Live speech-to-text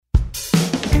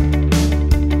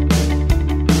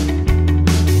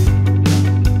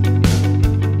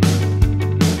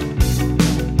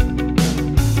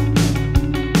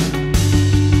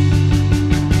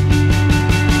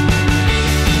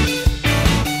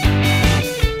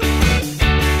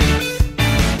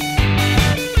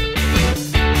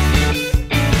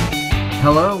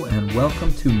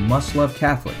to Must Love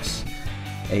Catholics,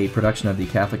 a production of the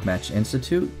Catholic Match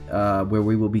Institute, where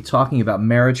we will be talking about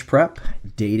marriage prep,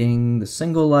 dating, the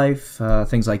single life,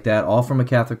 things like that, all from a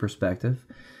Catholic perspective.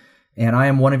 And I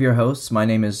am one of your hosts. My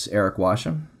name is Erik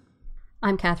Washam.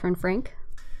 I'm Catherine Frank.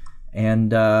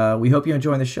 And we hope you're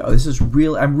enjoying the show. This is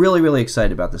I'm really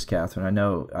excited about this, Catherine.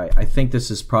 I think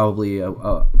this is probably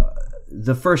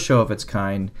the first show of its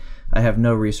kind. I have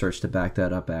no research to back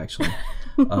that up, actually.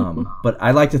 But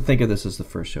I like to think of this as the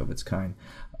first show of its kind.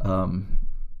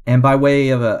 And by way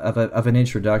of an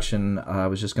introduction, I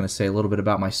was just going to say a little bit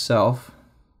about myself.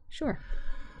 Sure.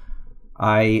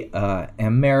 I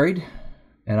am married,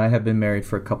 and I have been married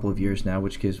for a couple of years now,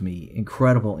 which gives me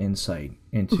incredible insight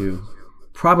into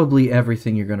probably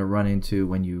everything you're going to run into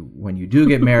when you do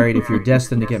get married, if you're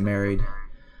destined to get married.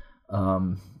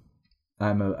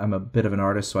 I'm a bit of an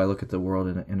artist, so I look at the world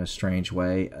in a strange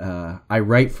way. I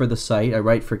write for the site. I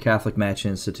write for Catholic Match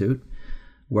Institute,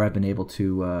 where I've been able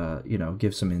to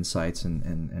give some insights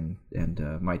and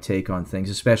my take on things,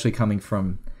 especially coming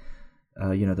from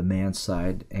the man's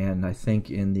side. And I think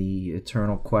in the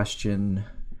eternal question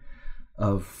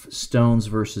of Stones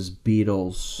versus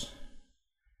Beatles,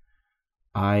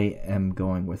 I am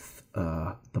going with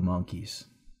the Monkees.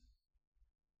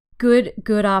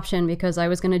 Good option, because I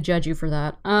was going to judge you for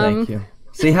that. Thank you.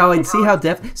 See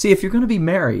if you're going to be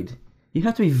married, you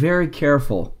have to be very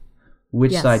careful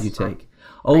which side you take.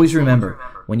 Always remember,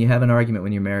 when you have an argument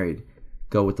when you're married,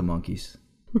 go with the Monkees.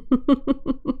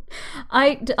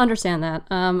 I understand that.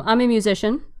 I'm a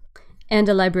musician and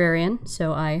a librarian,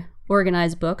 so I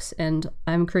organize books, and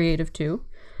I'm creative too.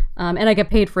 And I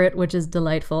get paid for it, which is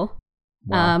delightful.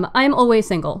 Wow. I'm always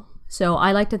single, so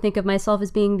I like to think of myself as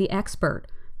being the expert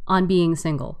on being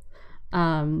single.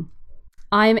 I'm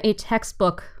a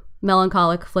textbook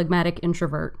melancholic, phlegmatic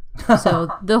introvert. So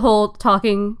the whole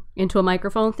talking into a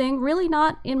microphone thing, really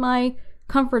not in my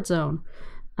comfort zone.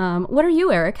 What are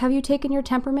you, Erik? Have you taken your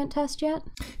temperament test yet?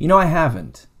 I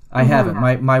haven't. I haven't.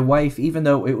 My wife, even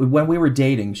though when we were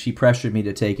dating, she pressured me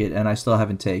to take it, and I still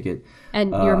haven't taken it. And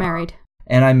you're married.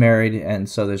 And I'm married, and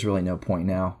so there's really no point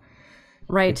now.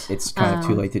 Right. It's kind of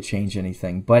too late to change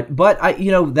anything. But I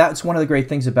that's one of the great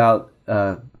things about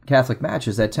Catholic Match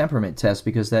is that temperament test,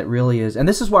 because that really is, and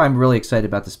this is why I'm really excited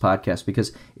about this podcast,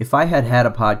 because if I had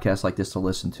a podcast like this to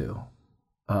listen to,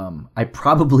 I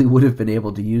probably would have been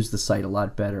able to use the site a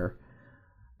lot better,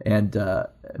 and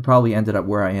probably ended up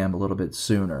where I am a little bit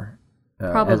sooner.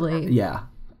 Probably. Yeah.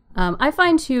 I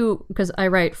find too, because I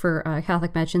write for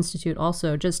Catholic Match Institute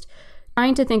also, just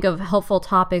trying to think of helpful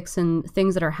topics and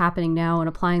things that are happening now and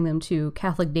applying them to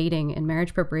Catholic dating and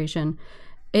marriage preparation.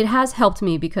 It has helped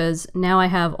me, because now I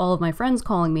have all of my friends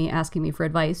calling me, asking me for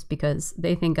advice, because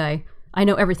they think I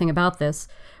know everything about this.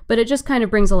 But it just kind of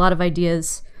brings a lot of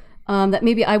ideas that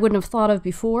maybe I wouldn't have thought of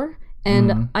before.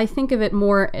 And I think of it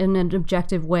more in an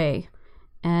objective way.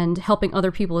 And helping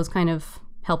other people has kind of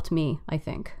helped me, I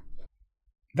think.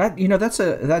 I was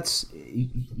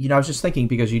just thinking,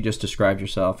 because you just described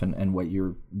yourself and what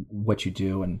you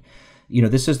do, and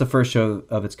this is the first show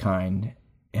of its kind,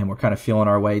 and we're kind of feeling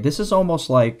our way. This is almost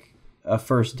like a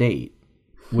first date,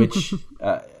 which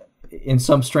in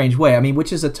some strange way,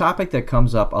 which is a topic that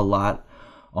comes up a lot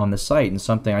on the site, and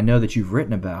something I know that you've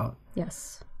written about.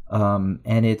 Yes.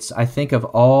 And it's, I think, of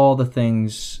all the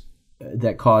things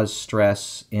that cause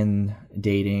stress in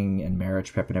dating and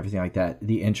marriage prep and everything like that,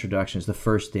 the introductions, the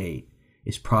first date,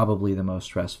 is probably the most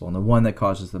stressful and the one that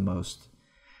causes the most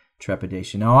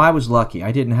trepidation. Now, I was lucky.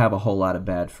 I didn't have a whole lot of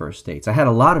bad first dates. I had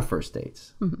a lot of first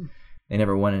dates. Mm-hmm. They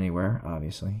never went anywhere,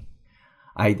 obviously.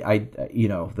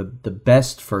 The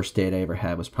best first date I ever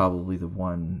had was probably the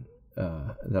one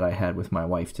that I had with my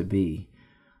wife to be.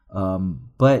 I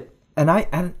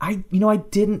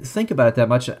didn't think about it that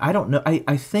much. I don't know.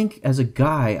 I think as a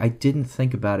guy, I didn't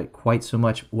think about it quite so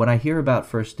much. When I hear about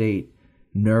first date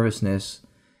nervousness,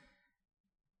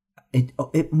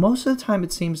 it most of the time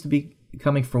it seems to be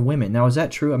coming from women. Now, is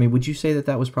that true? Would you say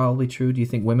that was probably true? Do you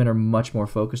think women are much more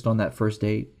focused on that first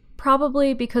date?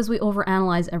 Probably, because we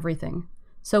overanalyze everything.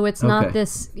 So it's not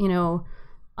this,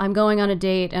 I'm going on a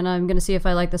date and I'm going to see if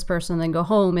I like this person and then go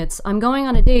home. It's, I'm going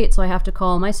on a date, so I have to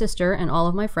call my sister and all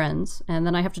of my friends, and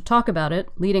then I have to talk about it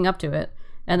leading up to it.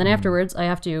 And then afterwards, I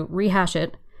have to rehash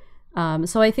it.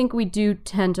 So I think we do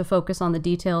tend to focus on the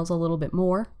details a little bit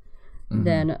more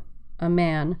than a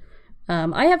man.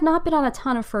 I have not been on a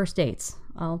ton of first dates.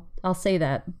 I'll say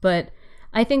that. But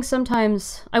I think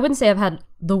sometimes, I wouldn't say I've had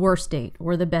the worst date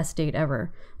or the best date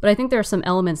ever, but I think there are some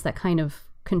elements that kind of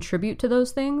contribute to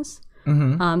those things.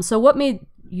 Mm-hmm. So what made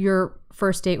your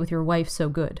first date with your wife so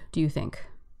good, do you think?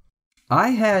 I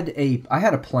had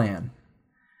a plan.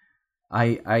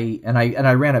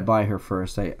 I ran it by her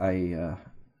first.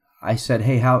 I said,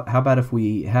 hey, how about if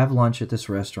we have lunch at this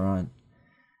restaurant?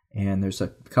 And there's a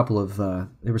couple of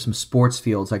there were some sports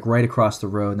fields like right across the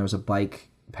road, and there was a bike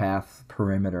path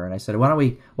perimeter. And I said, why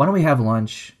don't we have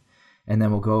lunch, and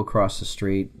then we'll go across the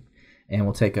street and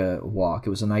we'll take a walk. It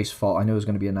was a nice fall. I knew it was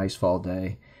going to be a nice fall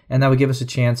day, and that would give us a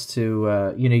chance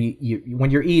to you when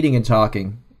you're eating and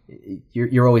talking,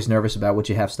 you're always nervous about what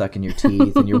you have stuck in your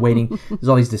teeth, and you're waiting. There's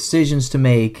all these decisions to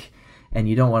make. And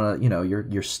you don't want to,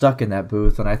 you're stuck in that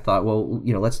booth. And I thought, well,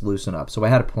 let's loosen up. So I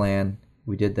had a plan.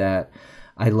 We did that.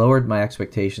 I lowered my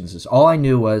expectations. All I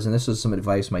knew was, and this is some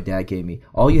advice my dad gave me,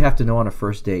 all you have to know on a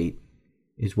first date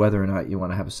is whether or not you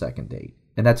want to have a second date.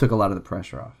 And that took a lot of the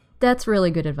pressure off. That's really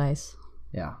good advice.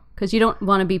 Yeah. Because you don't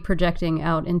want to be projecting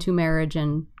out into marriage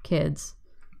and kids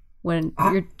when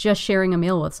you're just sharing a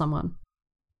meal with someone.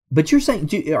 But you're saying,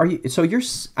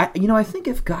 I think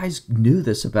if guys knew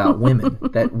this about women,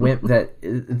 that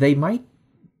they might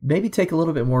maybe take a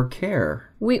little bit more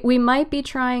care. We might be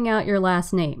trying out your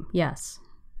last name, yes.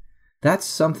 That's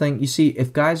something, you see,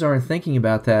 if guys aren't thinking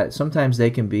about that, sometimes they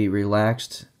can be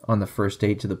relaxed on the first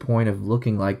date to the point of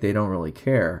looking like they don't really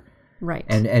care. Right.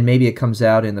 And maybe it comes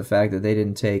out in the fact that they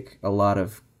didn't take a lot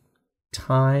of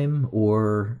time,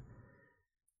 or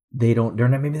they're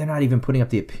not even putting up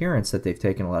the appearance that they've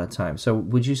taken a lot of time. So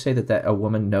would you say that a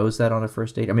woman knows that on a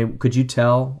first date? I mean, could you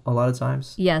tell a lot of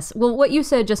times? Yes. Well, what you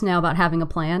said just now about having a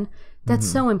plan, that's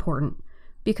so important.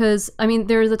 Because, I mean,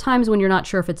 there's the times when you're not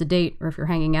sure if it's a date or if you're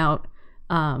hanging out.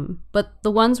 But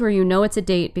the ones where it's a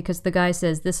date because the guy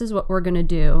says, this is what we're going to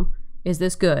do. Is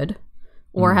this good?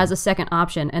 Or has a second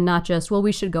option, and not just, well,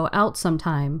 we should go out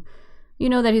sometime. You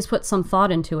know that he's put some thought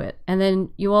into it. And then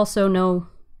you also know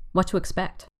what to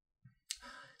expect.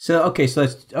 So so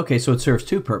it serves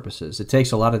two purposes. It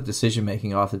takes a lot of decision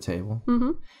making off the table,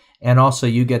 and also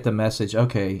you get the message.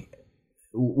 Okay,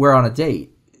 we're on a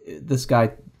date. This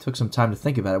guy took some time to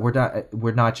think about it.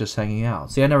 We're not just hanging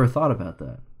out. See, I never thought about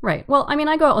that. Right. Well, I mean,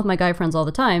 I go out with my guy friends all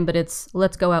the time, but it's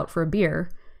let's go out for a beer.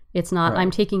 It's not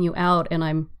I'm taking you out and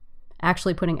I'm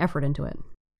actually putting effort into it.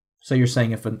 So you're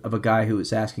saying if a guy who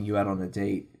is asking you out on a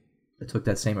date took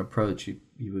that same approach,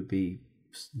 you would be.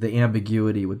 The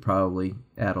ambiguity would probably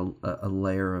add a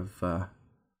layer of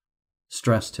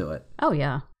stress to it. Oh,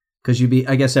 yeah. Because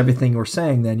I guess everything we're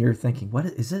saying, then you're thinking, what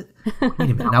is it? Wait a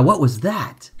minute. Now, what was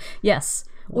that? Yes.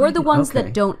 Or the ones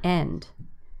that don't end.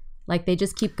 Like they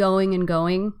just keep going and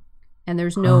going, and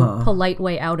there's no polite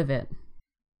way out of it.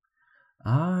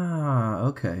 Ah,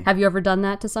 okay. Have you ever done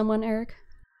that to someone, Erik?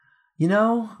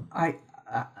 I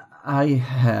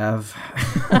have.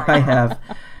 I have.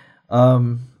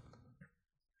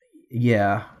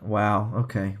 Yeah. Wow.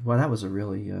 Okay. Well, that was a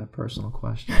really personal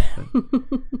question. But,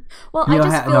 well, I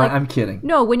just feel like I'm kidding.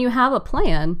 No, when you have a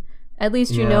plan, at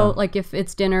least you know, like if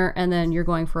it's dinner and then you're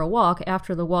going for a walk,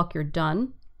 after the walk you're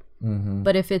done. Mm-hmm.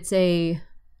 But if it's an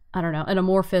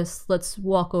amorphous, let's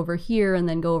walk over here and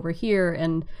then go over here,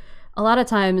 and a lot of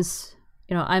times,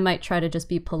 I might try to just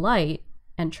be polite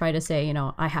and try to say,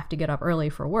 I have to get up early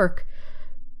for work,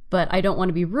 but I don't want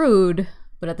to be rude.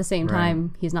 But at the same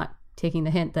time, he's not taking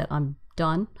the hint that I'm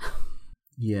done.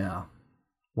 Yeah.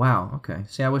 Wow. Okay.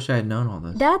 See, I wish I had known all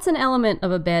this. That's an element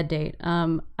of a bad date.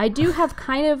 I do have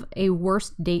kind of a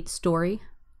worst date story.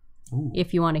 Ooh.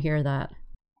 If you want to hear that.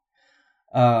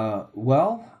 I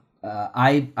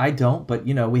don't, but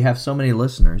we have so many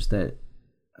listeners that,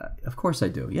 of course I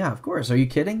do. Yeah, of course. Are you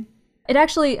kidding? It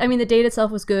actually, the date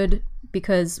itself was good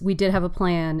because we did have a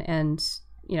plan and,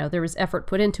 there was effort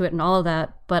put into it and all of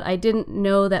that, but I didn't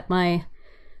know that my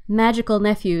magical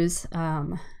nephews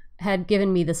had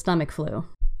given me the stomach flu.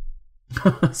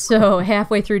 So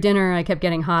halfway through dinner, I kept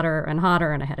getting hotter and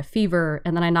hotter, and I had a fever,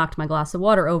 and then I knocked my glass of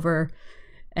water over,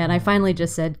 and I finally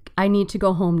just said, I need to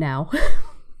go home now.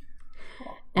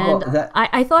 And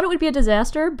I thought it would be a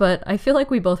disaster, but I feel like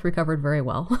we both recovered very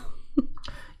well.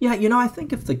 Yeah, I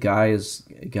think if the guy has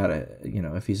got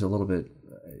if he's a little bit,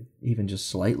 even just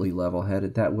slightly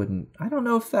level-headed, I don't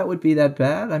know if that would be that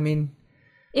bad. I mean...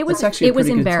 It was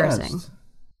embarrassing. Test.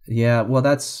 Yeah, well,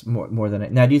 that's more than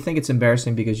it. Now, do you think it's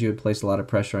embarrassing because you had placed a lot of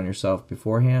pressure on yourself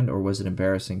beforehand, or was it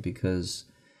embarrassing because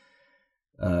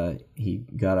he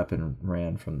got up and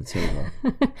ran from the table?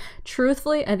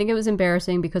 Truthfully, I think it was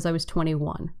embarrassing because I was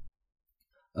 21.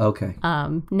 Okay.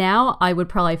 Now, I would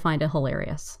probably find it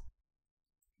hilarious.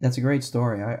 That's a great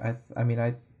story. I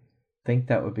think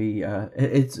that would be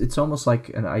it's almost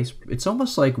like it's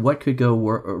almost like what could go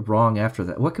wrong after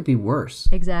that, what could be worse.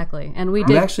 Exactly. And we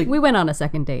went on a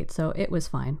second date, so it was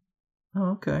fine.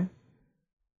 Oh, okay.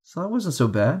 So that wasn't so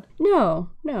bad. No.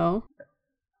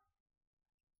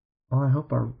 Well, I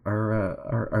hope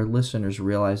our listeners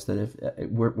realize that if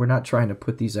we're not trying to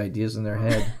put these ideas in their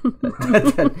head,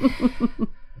 that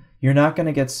you're not going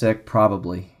to get sick,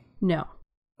 probably. No.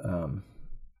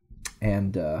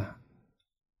 And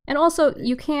also,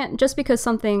 you can't, just because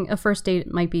a first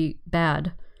date might be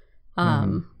bad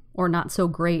or not so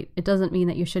great, it doesn't mean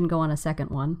that you shouldn't go on a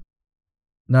second one.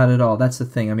 Not at all. That's the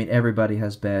thing. I mean, everybody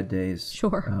has bad days.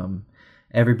 Sure.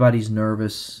 Everybody's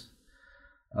nervous.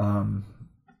 The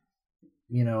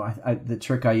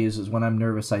trick I use is when I'm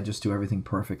nervous, I just do everything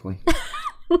perfectly.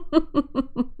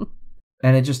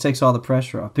 And it just takes all the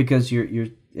pressure off, because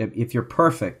if you're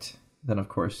perfect, then of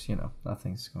course,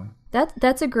 nothing's going.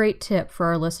 That's a great tip for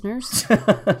our listeners.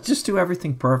 Just do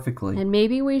everything perfectly. And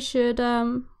maybe we should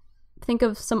think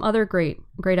of some other great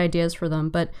ideas for them.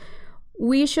 But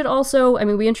we should also,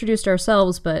 we introduced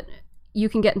ourselves, but you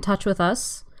can get in touch with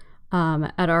us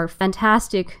at our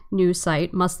fantastic new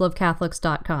site,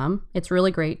 mustlovecatholics.com. It's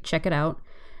really great. Check it out.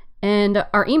 And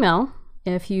our email,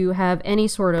 if you have any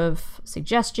sort of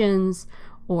suggestions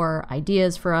or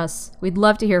ideas for us, we'd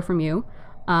love to hear from you.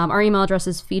 Our email address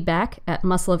is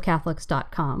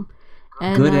feedback@mustlovecatholics.com.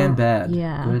 And, good and bad.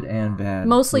 Yeah. Good and bad.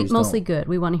 Mostly good.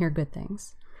 We want to hear good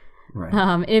things.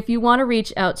 Right. If you want to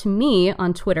reach out to me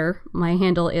on Twitter, my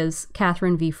handle is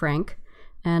Catherine V. Frank.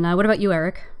 And what about you,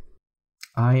 Erik?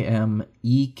 I am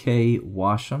E.K.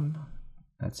 Washam.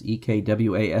 That's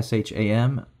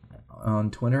EKWASHAM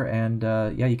on Twitter. And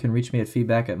you can reach me at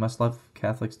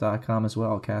feedback@mustlovecatholics.com as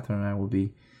well. Catherine and I will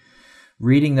be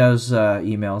reading those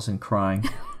emails and crying.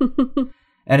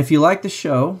 And if you like the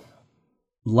show,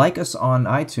 like us on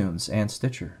iTunes and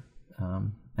Stitcher,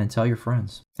 and tell your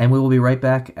friends. And we will be right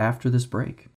back after this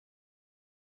break.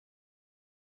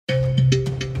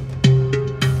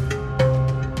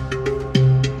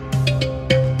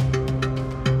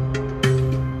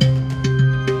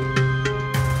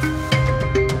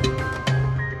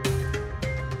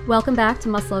 Welcome back to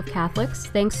Must Love Catholics.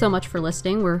 Thanks so much for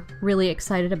listening. We're really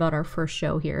excited about our first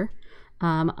show here.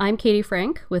 I'm Katie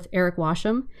Frank with Erik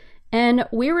Washam, and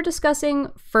we were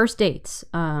discussing first dates,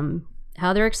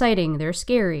 how they're exciting, they're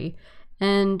scary,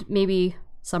 and maybe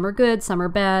some are good, some are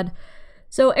bad.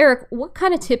 So, Erik, what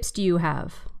kind of tips do you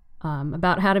have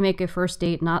about how to make a first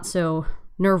date not so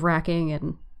nerve-wracking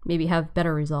and maybe have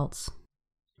better results?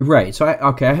 Right. So,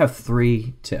 I have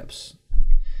 3 tips,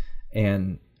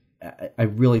 and I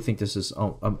really think this is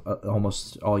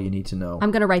almost all you need to know.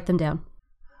 I'm going to write them down.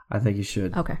 I think you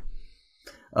should. Okay.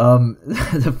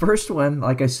 The first one,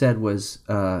 like I said, was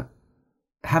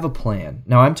have a plan.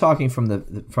 Now, I'm talking from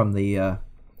the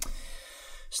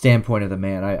standpoint of the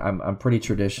man. I'm pretty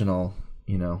traditional.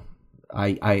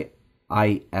 I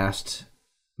asked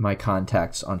my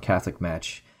contacts on Catholic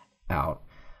Match out.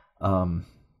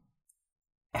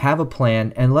 Have a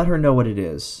plan and let her know what it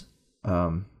is.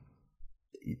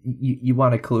 You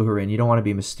want to clue her in. You don't want to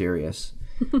be mysterious.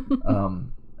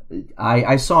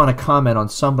 I saw in a comment on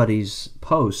somebody's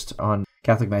post on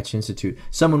Catholic Match Institute,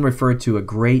 someone referred to a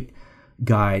great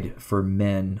guide for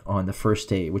men on the first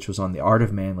date, which was on the Art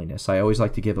of Manliness. I always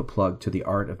like to give a plug to the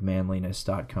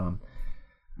artofmanliness.com.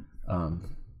 And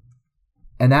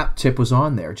that tip was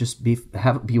on there. Just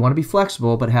you want to be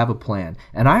flexible, but have a plan.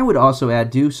 And I would also add,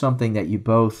 do something that you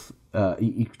both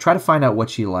you try to find out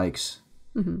what she likes.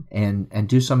 Mm-hmm. And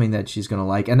do something that she's going to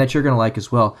like and that you're going to like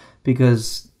as well,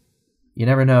 because you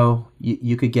never know.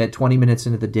 You could get 20 minutes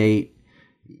into the date,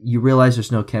 you realize there's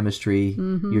no chemistry,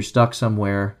 you're stuck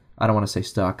somewhere. I don't want to say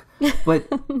stuck, but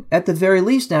at the very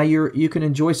least now you can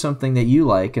enjoy something that you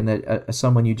like and that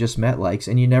someone you just met likes,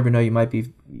 and you never know, you might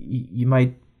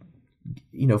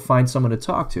find someone to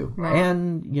talk to. Right.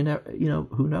 And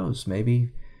who knows,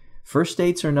 maybe first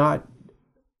dates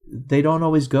they don't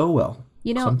always go well.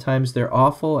 Sometimes they're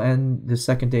awful, and the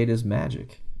second date is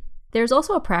magic. There's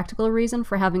also a practical reason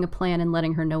for having a plan and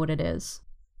letting her know what it is.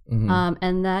 Mm-hmm.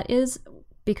 And that is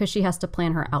because she has to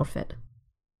plan her outfit.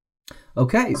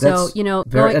 Okay, that's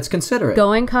that's considerate.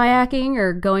 Going kayaking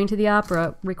or going to the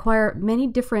opera require many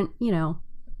different,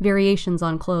 variations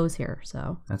on clothes here.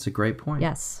 So that's a great point.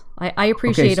 Yes, I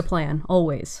appreciate a plan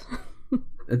always.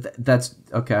 That's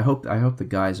okay. I hope the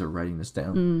guys are writing this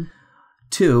down.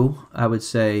 2, I would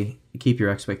say, keep your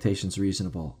expectations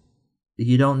reasonable.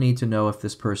 You don't need to know if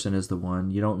this person is the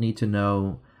one. You don't need to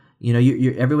know,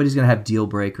 everybody's going to have deal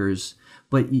breakers,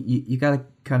 but you got to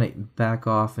kind of back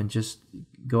off and just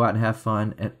go out and have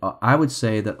fun. And I would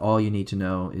say that all you need to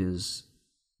know is,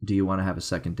 do you want to have a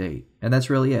second date? And that's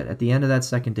really it. At the end of that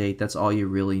second date, that's all you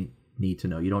really need to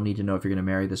know. You don't need to know if you're going to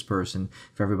marry this person,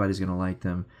 if everybody's going to like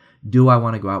them. Do I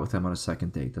want to go out with them on a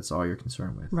second date? That's all you're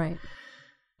concerned with. Right.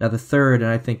 Now, the third,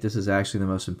 and I think this is actually the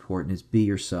most important, is be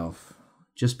yourself.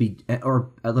 Just be,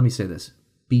 or let me say this,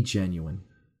 be genuine.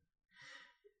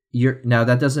 Now,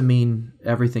 that doesn't mean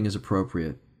everything is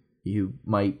appropriate. You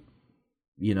might,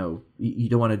 you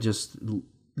don't want to just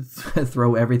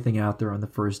throw everything out there on the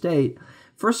first date.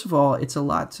 First of all, it's a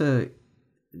lot to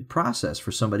process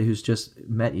for somebody who's just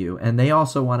met you, and they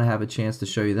also want to have a chance to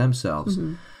show you themselves.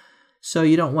 Mm-hmm. So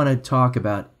you don't want to talk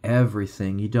about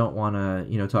everything. You don't want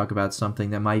to, talk about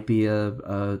something that might be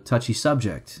a touchy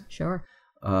subject. Sure.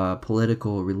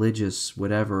 Political, religious,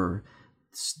 whatever.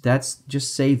 That's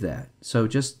just save that. So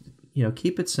just,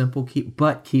 keep it simple, keep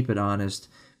it honest.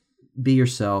 Be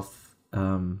yourself.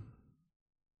 So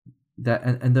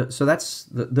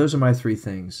those are my three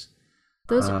things.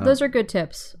 Those are good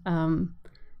tips.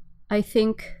 I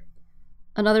think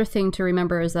another thing to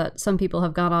remember is that some people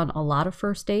have gone on a lot of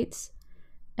first dates,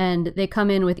 and they come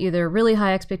in with either really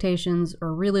high expectations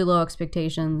or really low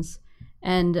expectations.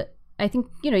 And I think,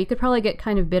 you could probably get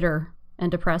kind of bitter and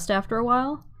depressed after a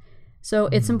while. So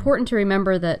it's important to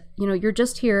remember that, you're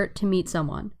just here to meet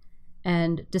someone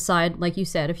and decide, like you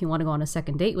said, if you want to go on a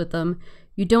second date with them.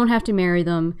 You don't have to marry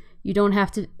them. You don't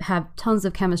have to have tons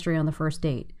of chemistry on the first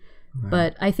date. Right.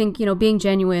 But I think, being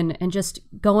genuine and just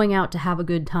going out to have a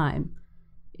good time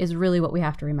is really what we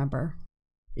have to remember.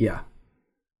 Yeah.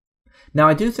 Now,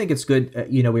 I do think it's good,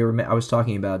 I was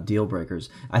talking about deal breakers.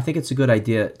 I think it's a good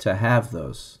idea to have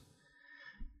those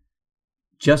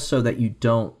just so that you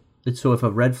don't, so if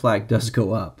a red flag does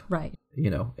go up. Right.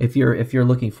 If you're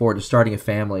looking forward to starting a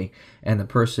family and the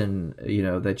person,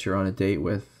 that you're on a date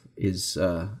with is,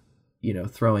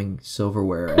 throwing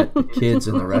silverware at the kids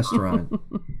in the restaurant,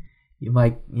 you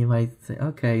might think,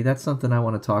 okay, that's something I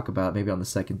want to talk about maybe on the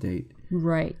second date.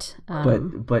 Right.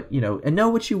 But and know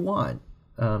what you want.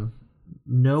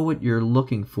 Know what you're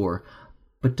looking for,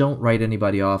 but don't write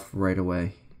anybody off right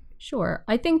away. Sure.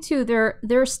 I think too there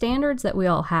are standards that we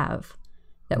all have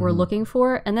that we're looking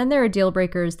for, and then there are deal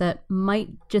breakers that might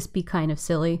just be kind of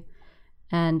silly.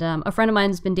 And a friend of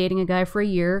mine's been dating a guy for a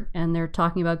year, and they're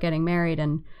talking about getting married,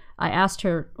 and I asked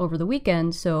her over the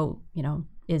weekend, so,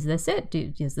 is this it?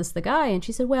 Is this the guy? And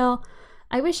she said, well,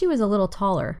 I wish he was a little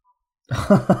taller.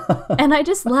 And I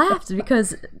just laughed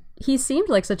because he seemed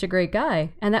like such a great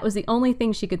guy, and that was the only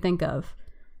thing she could think of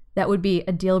that would be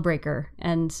a deal breaker.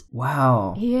 And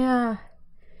wow. Yeah.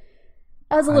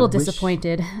 I was a little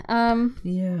disappointed.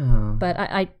 Yeah. But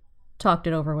I talked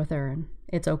it over with her, and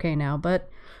it's okay now. But,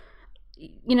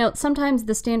 sometimes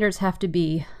the standards have to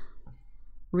be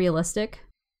realistic.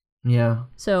 Yeah.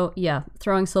 So, yeah,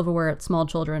 throwing silverware at small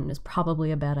children is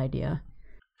probably a bad idea.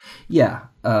 Yeah.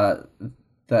 I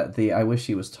wish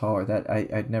he was taller. That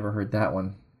I'd never heard that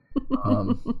one.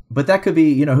 But that could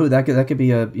be, that could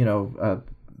be a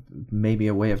maybe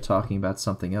a way of talking about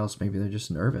something else. Maybe they're just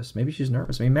nervous. Maybe she's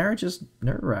nervous. I mean, marriage is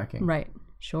nerve-wracking. Right.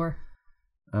 Sure.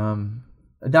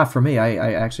 Not for me.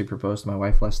 I actually proposed to my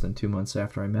wife less than 2 months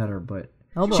after I met her, but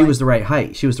oh she was the right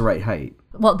height. She was the right height.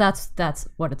 Well, that's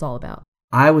what it's all about.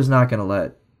 I was not going to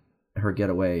let her get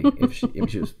away if she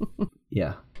was.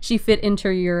 Yeah. She fit into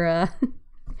your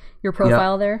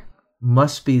profile there.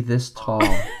 Must be this tall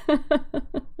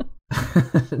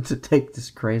to take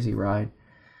this crazy ride.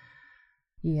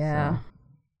 Yeah. So,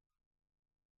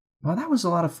 well, that was a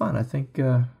lot of fun. I think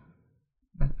I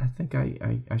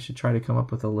should try to come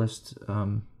up with a list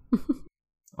on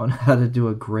how to do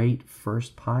a great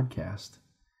first podcast.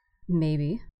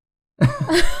 Maybe.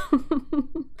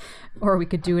 Or we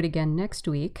could do it again next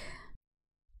week.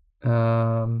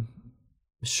 Sure.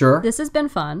 This has been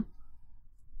fun.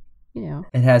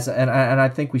 It has, and I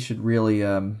think we should really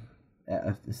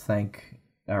thank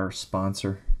our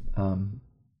sponsor,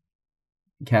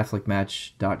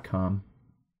 CatholicMatch.com.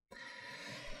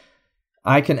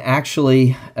 I can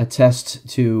actually attest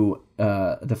to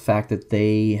the fact that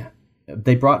they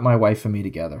brought my wife and me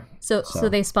together. So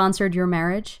they sponsored your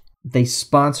marriage? They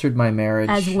sponsored my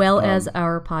marriage. As well as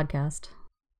our podcast.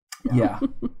 Yeah,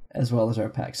 as well as our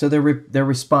pack. So they're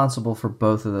responsible for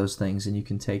both of those things, and you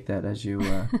can take that as you...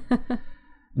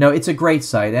 No, it's a great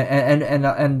site,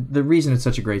 and the reason it's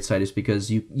such a great site is because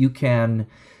you can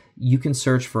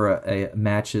search for a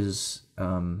matches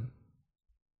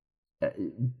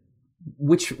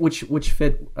which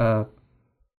fit.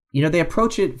 They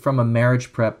approach it from a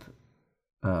marriage prep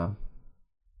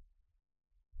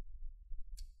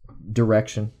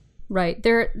direction. Right.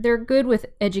 They're good with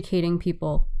educating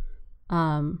people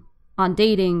on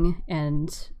dating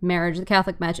and marriage. The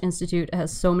Catholic Match Institute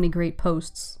has so many great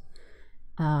posts.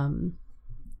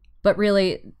 But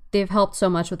really, they've helped so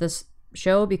much with this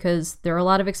show because there are a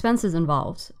lot of expenses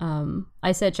involved.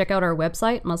 I said check out our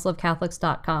website,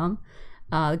 mustlovecatholics.com.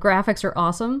 The graphics are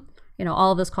awesome. You know,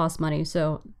 all of this costs money,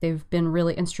 so they've been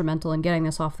really instrumental in getting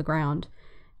this off the ground.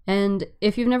 And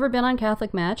if you've never been on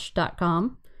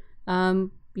CatholicMatch.com,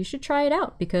 you should try it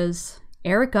out because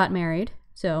Erik got married,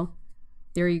 so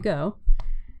there you go.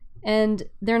 And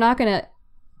they're not going to,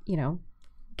 you know,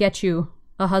 get you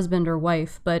a husband or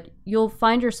wife, but you'll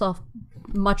find yourself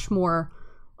much more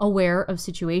aware of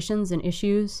situations and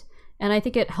issues, and I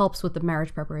think it helps with the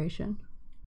marriage preparation.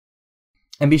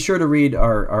 And be sure to read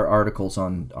our articles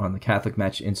on the Catholic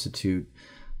Match Institute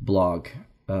blog.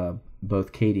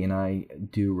 Both Katie and I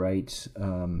do write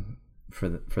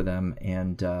for them,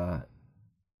 and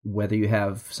whether you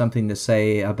have something to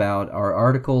say about our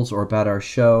articles or about our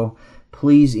show,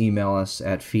 please email us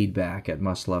at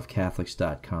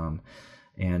feedback@mustlovecatholics.com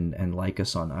and like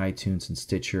us on iTunes and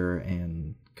Stitcher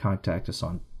and contact us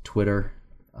on Twitter.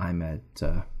 I'm at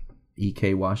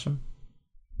EK Washam.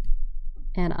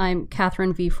 And I'm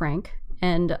Catherine V. Frank,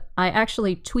 and I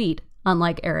actually tweet,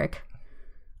 unlike Erik.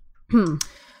 I'm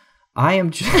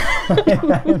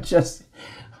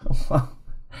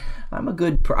a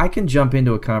good... I can jump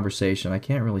into a conversation. I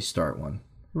can't really start one.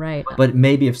 Right. But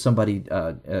maybe if somebody,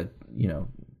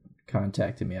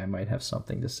 contacted me, I might have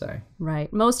something to say.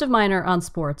 Right. Most of mine are on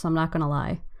sports, I'm not going to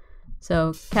lie.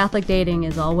 So Catholic dating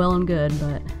is all well and good,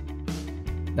 but...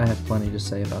 I have plenty to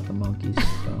say about the monkeys,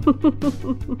 so...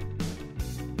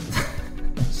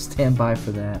 Stand by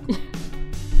for that.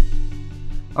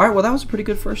 All right, well, that was a pretty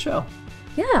good first show.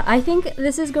 Yeah, I think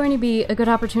this is going to be a good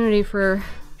opportunity for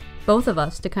both of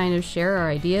us to kind of share our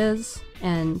ideas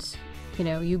and, you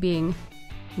know, you being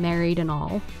married and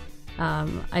all.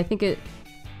 I think it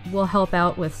will help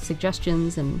out with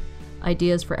suggestions and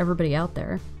ideas for everybody out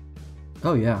there.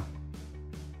 Oh, yeah.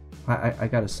 I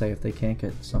got to say, if they can't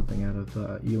get something out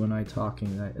of you and I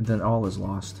talking, then all is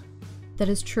lost. That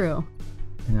is true.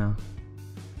 Yeah.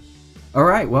 All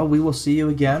right, well, we will see you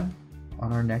again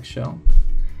on our next show.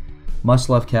 Must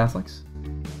Love Catholics.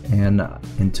 And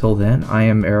until then, I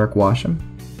am Erik Washam.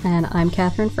 And I'm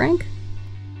Catherine Frank.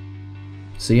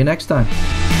 See you next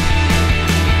time.